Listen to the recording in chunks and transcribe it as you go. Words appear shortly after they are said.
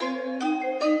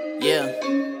Yeah,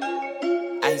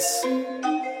 ice,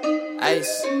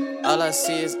 ice, all I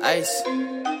see is ice.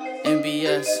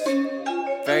 MBS,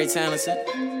 very talented,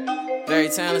 very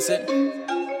talented,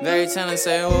 very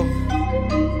talented, oh,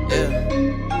 yeah.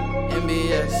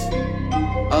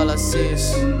 MBS, all I see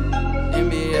is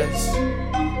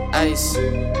MBS, ice,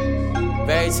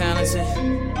 very talented,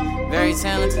 very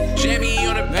talented, Jimmy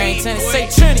on the very beat, talented, boy. say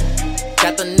Trendy.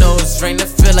 Got the nose ring to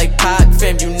feel like Pac,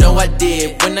 fam, you know I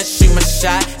did. When I shoot my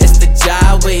shot, it's the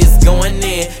job way it's going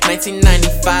in.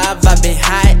 1995, I've been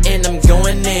high and I'm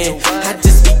going in. I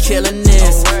just be killing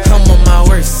this, I'm on my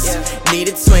worst. Need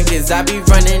a twin cause I be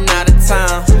running out of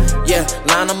time. Yeah,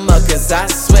 line them up cause I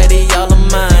swear they all of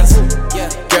mine.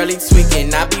 Girlie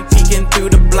tweaking, I be peeking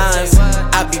through the blinds.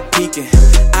 I be peeking,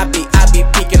 I be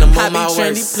peeking, I'm on my worst. I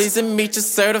be trendy, pleasing meet your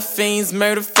sir, the fiends,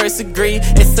 murder first degree.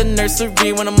 It's a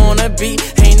nursery when I'm on a beat,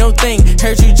 ain't no thing.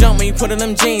 Heard you jump when you put on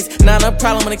them jeans. Not a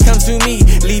problem when it comes to me.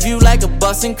 Leave you like a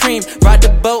Boston cream. Ride the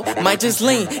boat, might just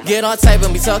lean. Get all type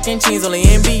when we talking jeans. Only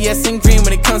MBS and green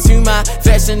when it comes to my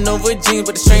fashion over jeans.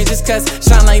 But the strangest cuts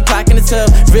shine like Pac in the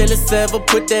tub. Realest ever,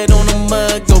 put that on a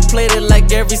mug. Go play it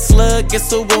like every slug. Get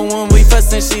so bold when we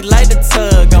fuss and she like the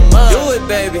tug. I'm up. Do it,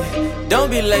 baby. Don't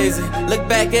be lazy. Look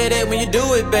back at it when you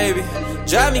do it, baby.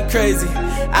 Drive me crazy.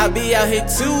 I be out here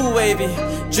too wavy.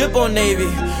 Drip on Navy.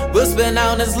 We'll spin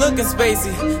out and it's looking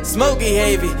spacey. Smoky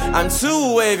heavy. I'm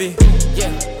too wavy.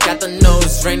 Yeah. Got the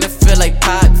nose ring to feel like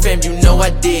Pac, fam, you know I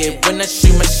did. When I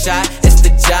shoot my shot, it's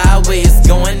the job way it's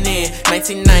going in.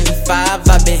 1995,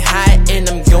 I've been high and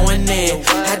I'm going in.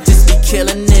 I just be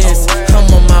killing this, I'm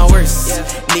on my worst.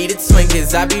 Need a twin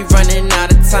cause I be running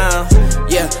out of time.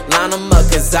 Yeah, line them up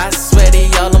cause I swear they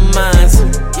all of mine.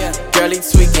 Girlie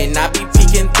tweaking, I be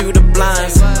peeking through the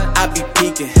blinds. I be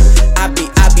peeking, I be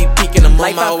peeking, I'm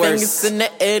on my worst. Like 5 fingers in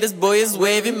the air, this boy is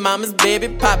wavy. Mama's baby,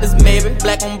 papa's maybe.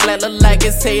 Black on black, look like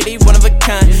it's Haiti, one of a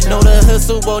kind. Know the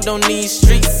hustle, well, don't need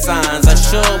street signs. I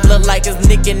sure look like it's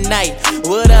Nick and Night.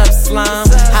 What up, slime?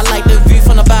 I like the view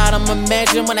from the bottom.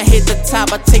 Imagine when I hit the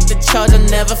top, I take the charge, I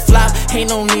never flop. Ain't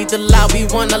no need to lie, we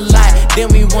want a lot.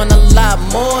 Then we want a lot,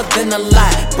 more than a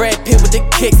lot. Brad Pitt with the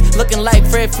kicks, looking like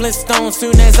Fred Flintstone.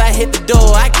 Soon as I hit the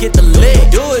door, I get the lick.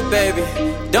 Do it, baby,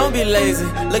 don't be lazy.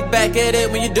 Look back at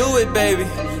it when you do it, baby.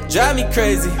 Drive me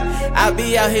crazy, I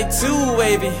be out here too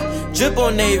wavy. Drip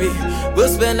on Navy, we'll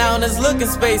spin out and it's looking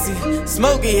spacey.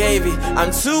 Smoky heavy,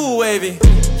 I'm too wavy.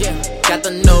 Yeah, got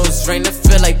the nose ring to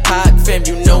feel like Pac, fam,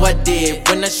 you know I did.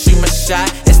 When I shoot my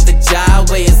shot, it's the job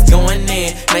way it's going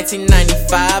in.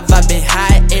 1995, I've been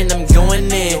high and I'm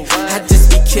going in. I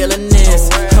just be killing this,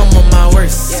 I'm on my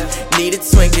worst. Need a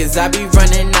twin cause I be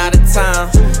running out of time.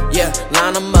 Yeah,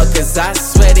 line them up cause I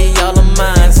swear they all of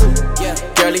mine.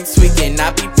 Girlie tweaking,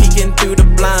 I be peeking through the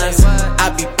blinds. I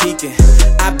be peeking,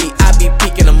 I be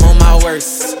peeking, I'm on my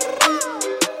worst.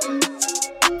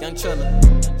 Young Triller,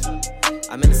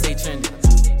 I'm in the state trendy.